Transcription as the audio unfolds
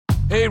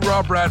Hey,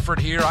 Rob Bradford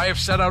here. I have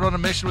set out on a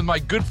mission with my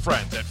good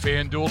friends at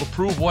FanDuel to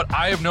prove what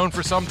I have known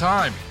for some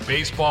time.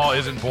 Baseball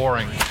isn't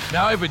boring.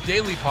 Now I have a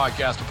daily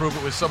podcast to prove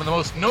it with some of the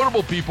most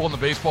notable people in the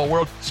baseball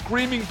world,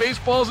 screaming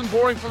baseball isn't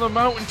boring from the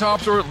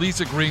mountaintops, or at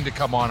least agreeing to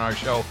come on our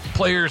show.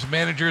 Players,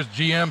 managers,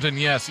 GMs, and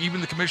yes, even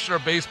the commissioner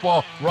of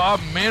baseball, Rob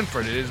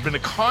Manfred. It has been a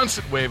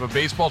constant wave of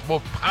baseball's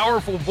most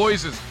powerful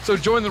voices. So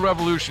join the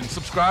revolution.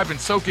 Subscribe and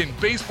soak in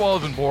Baseball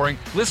Isn't Boring.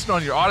 Listen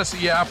on your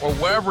Odyssey app or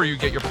wherever you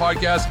get your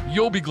podcasts.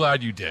 You'll be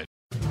glad you did.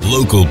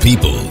 Local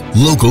people,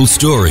 local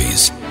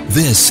stories.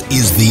 This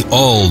is the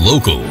All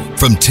Local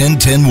from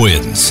 1010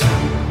 Wins.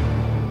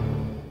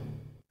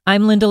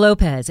 I'm Linda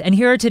Lopez, and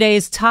here are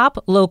today's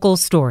top local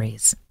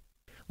stories.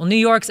 Well, New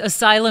York's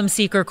asylum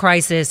seeker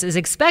crisis is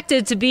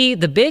expected to be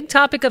the big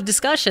topic of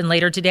discussion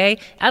later today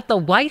at the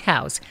White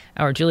House.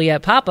 Our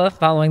Juliet Papa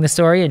following the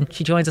story, and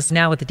she joins us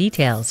now with the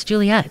details.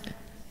 Juliet.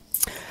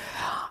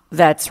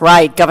 That's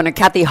right. Governor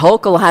Kathy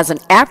Hochul has an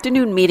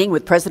afternoon meeting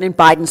with President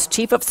Biden's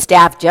Chief of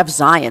Staff, Jeff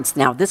Zients.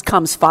 Now, this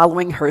comes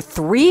following her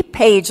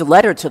 3-page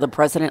letter to the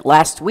president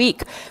last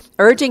week,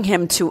 urging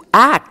him to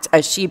act,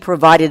 as she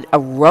provided a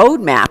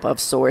roadmap of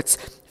sorts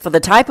for the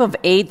type of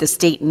aid the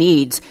state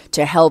needs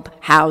to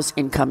help house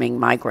incoming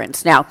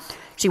migrants. Now,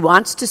 she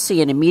wants to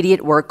see an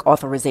immediate work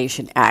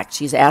authorization act.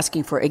 She's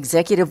asking for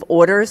executive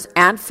orders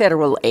and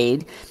federal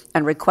aid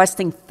and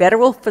requesting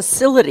federal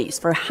facilities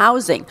for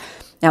housing.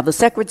 Now, the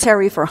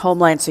Secretary for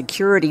Homeland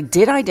Security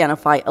did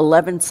identify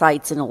 11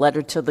 sites in a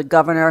letter to the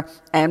governor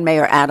and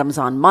Mayor Adams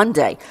on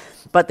Monday.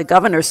 But the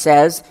governor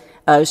says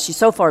she's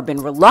so far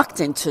been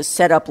reluctant to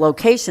set up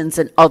locations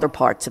in other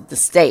parts of the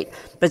state.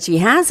 But she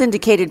has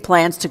indicated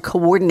plans to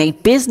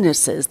coordinate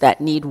businesses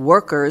that need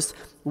workers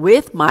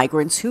with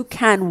migrants who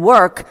can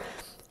work.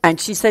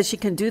 And she says she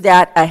can do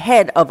that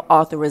ahead of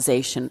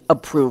authorization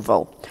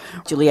approval.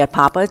 Juliet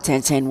Papa,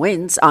 1010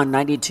 Wins on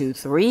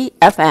 92.3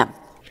 FM.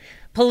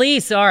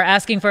 Police are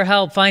asking for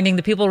help finding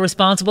the people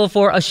responsible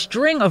for a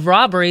string of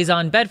robberies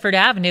on Bedford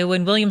Avenue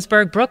in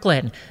Williamsburg,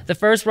 Brooklyn. The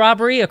first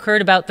robbery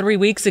occurred about 3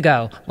 weeks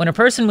ago when a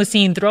person was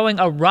seen throwing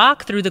a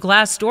rock through the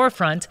glass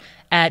storefront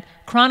at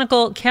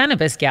Chronicle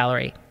Cannabis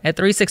Gallery at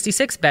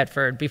 366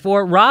 Bedford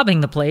before robbing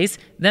the place,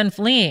 then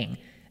fleeing.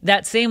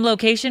 That same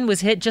location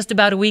was hit just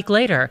about a week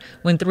later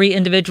when 3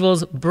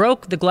 individuals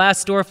broke the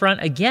glass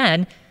storefront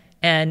again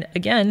and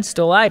again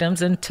stole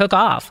items and took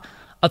off.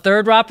 A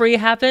third robbery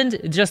happened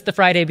just the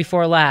Friday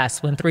before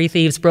last when 3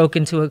 thieves broke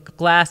a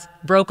glass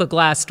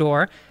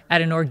store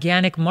at an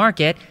organic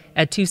market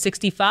at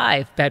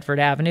 265 Bedford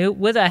Avenue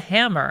with a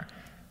hammer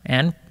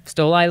and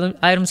stole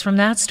items from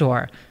that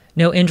store.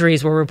 No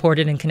injuries were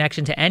reported in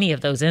connection to any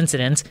of those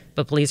incidents,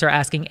 but police are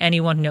asking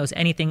anyone who knows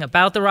anything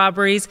about the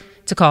robberies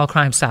to call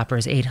Crime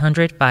Stoppers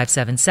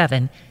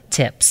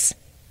 800-577-TIPS.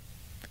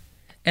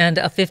 And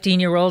a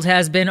 15-year-old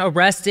has been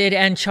arrested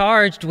and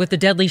charged with the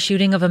deadly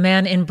shooting of a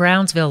man in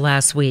Brownsville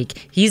last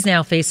week. He's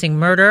now facing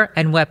murder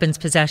and weapons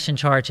possession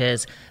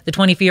charges. The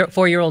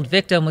 24-year-old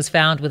victim was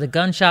found with a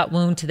gunshot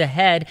wound to the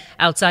head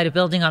outside a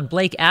building on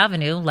Blake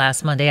Avenue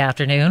last Monday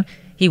afternoon.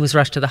 He was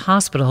rushed to the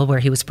hospital where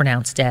he was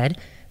pronounced dead.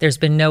 There's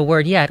been no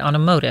word yet on a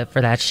motive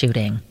for that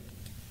shooting.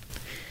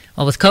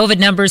 Well, with COVID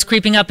numbers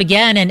creeping up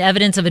again and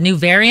evidence of a new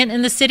variant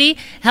in the city,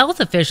 health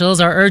officials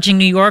are urging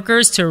New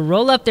Yorkers to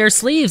roll up their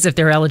sleeves if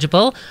they're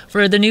eligible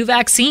for the new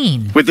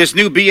vaccine. With this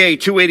new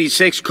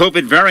BA.286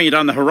 COVID variant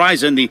on the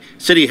horizon, the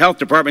city health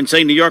department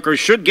saying New Yorkers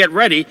should get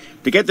ready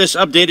to get this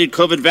updated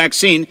COVID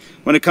vaccine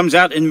when it comes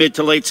out in mid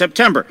to late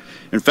September.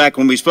 In fact,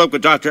 when we spoke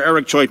with Dr.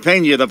 Eric Choi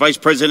Pena, the vice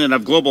president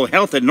of global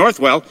health at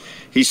Northwell,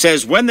 he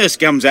says when this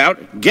comes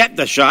out, get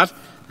the shot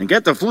and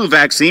get the flu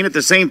vaccine at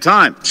the same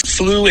time.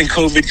 Flu and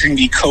COVID can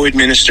be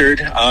co-administered.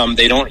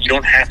 You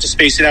don't have to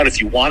space it out. If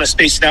you want to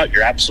space it out,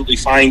 you're absolutely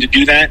fine to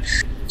do that.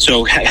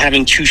 So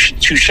having two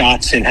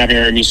shots and having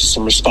our immune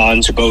system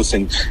respond to both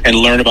and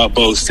learn about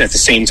both at the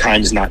same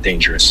time is not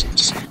dangerous.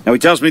 Now, he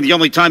tells me the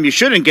only time you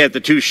shouldn't get the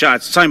 2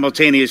 shots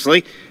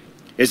simultaneously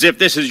is if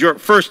this is your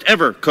first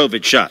ever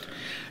COVID shot.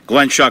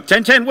 Glenn Schuck,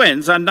 1010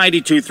 Wins on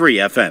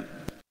 92.3 FM.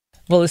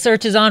 Well, the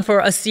search is on for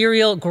a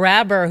serial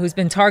grabber who's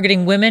been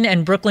targeting women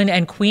in Brooklyn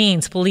and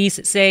Queens. Police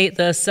say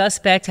the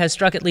suspect has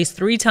struck at least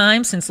 3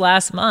 times since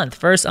last month.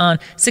 First on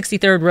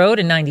 63rd Road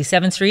and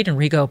 97th Street in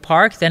Rego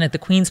Park, then at the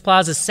Queens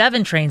Plaza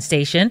 7 train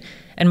station,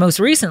 and most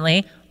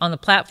recently on the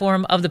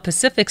platform of the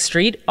Pacific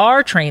Street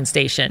R train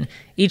station.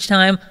 Each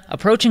time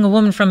approaching a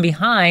woman from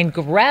behind,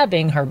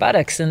 grabbing her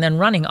buttocks, and then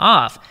running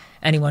off.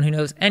 Anyone who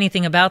knows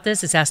anything about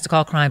this is asked to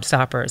call Crime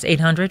Stoppers,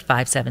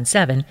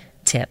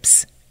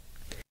 800-577-TIPS.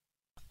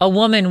 A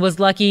woman was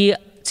lucky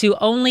to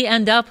only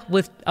end up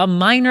with a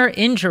minor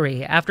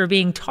injury after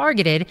being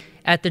targeted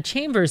at the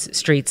Chambers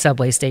Street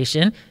subway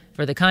station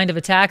for the kind of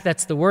attack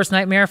that's the worst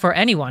nightmare for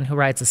anyone who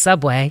rides a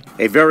subway.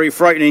 A very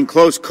frightening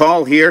close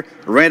call here.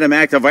 A random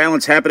act of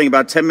violence happening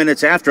about 10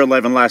 minutes after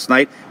 11 last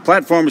night.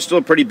 Platform was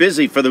still pretty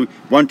busy for the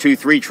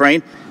 123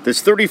 train.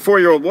 This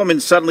 34-year-old woman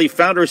suddenly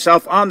found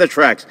herself on the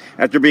tracks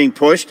after being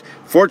pushed.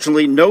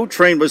 Fortunately, no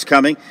train was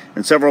coming,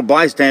 and several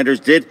bystanders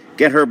did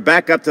get her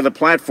back up to the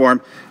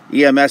platform.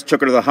 EMS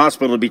took her to the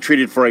hospital to be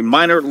treated for a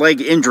minor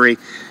leg injury.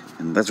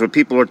 And that's what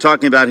people are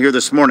talking about here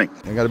this morning.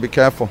 You got to be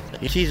careful.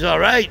 She's all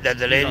right, that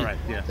the lady. All right,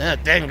 yeah,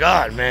 thank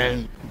God,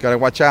 man. You got to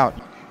watch out.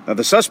 Now,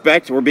 the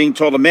suspect, we're being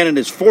told, a man in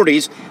his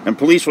 40s, and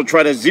police will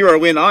try to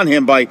zero in on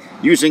him by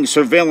using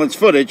surveillance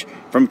footage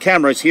from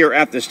cameras here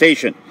at the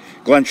station.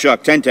 Glenn Schuck,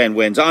 1010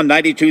 Wins on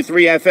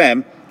 92.3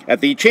 FM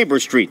at the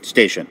Chambers Street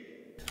station.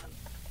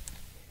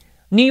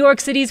 New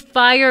York City's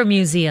Fire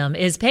Museum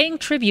is paying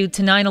tribute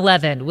to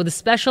 9/11 with a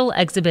special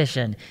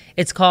exhibition.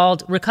 It's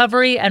called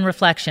Recovery and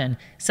Reflection,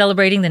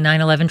 celebrating the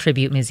 9/11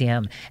 Tribute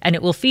Museum, and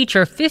it will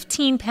feature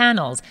 15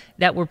 panels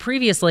that were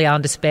previously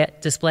on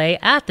display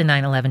at the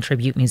 9/11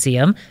 Tribute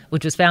Museum,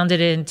 which was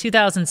founded in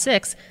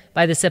 2006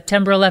 by the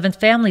September 11th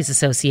Families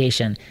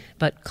Association,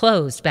 but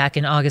closed back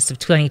in August of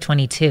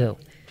 2022.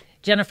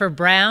 Jennifer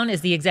Brown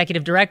is the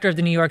executive director of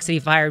the New York City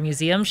Fire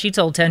Museum. She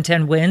told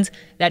 1010 Wins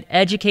that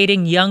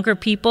educating younger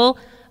people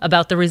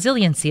about the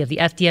resiliency of the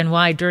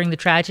FDNY during the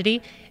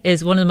tragedy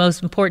is one of the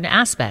most important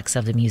aspects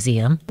of the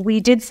museum. We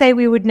did say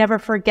we would never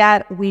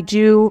forget. We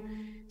do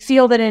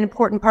feel that an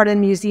important part of the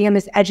museum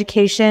is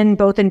education,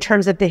 both in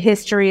terms of the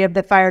history of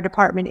the fire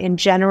department in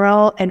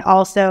general and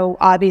also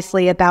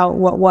obviously about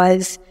what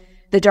was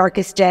the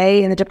darkest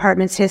day in the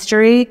department's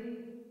history.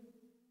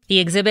 The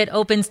exhibit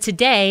opens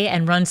today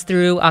and runs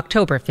through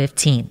October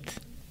 15th.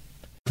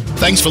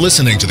 Thanks for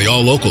listening to the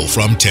All Local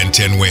from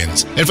 1010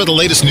 Wins. And for the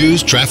latest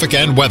news, traffic,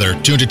 and weather,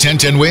 tune to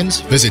 1010 Wins,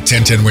 visit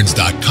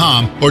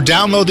 1010wins.com, or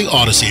download the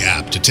Odyssey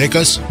app to take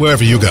us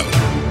wherever you go.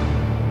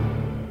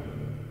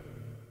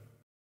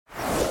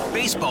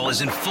 Baseball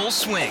is in full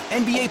swing.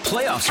 NBA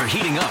playoffs are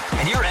heating up,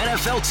 and your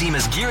NFL team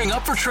is gearing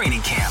up for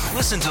training camp.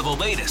 Listen to the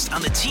latest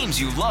on the teams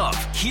you love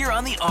here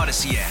on the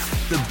Odyssey app.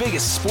 The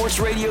biggest sports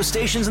radio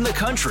stations in the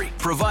country,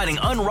 providing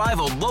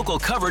unrivaled local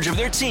coverage of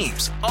their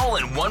teams, all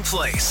in one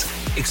place.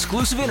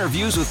 Exclusive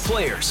interviews with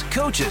players,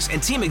 coaches,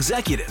 and team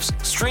executives,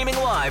 streaming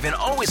live and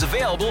always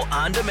available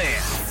on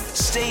demand.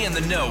 Stay in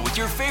the know with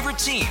your favorite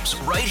teams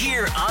right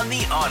here on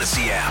the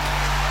Odyssey app.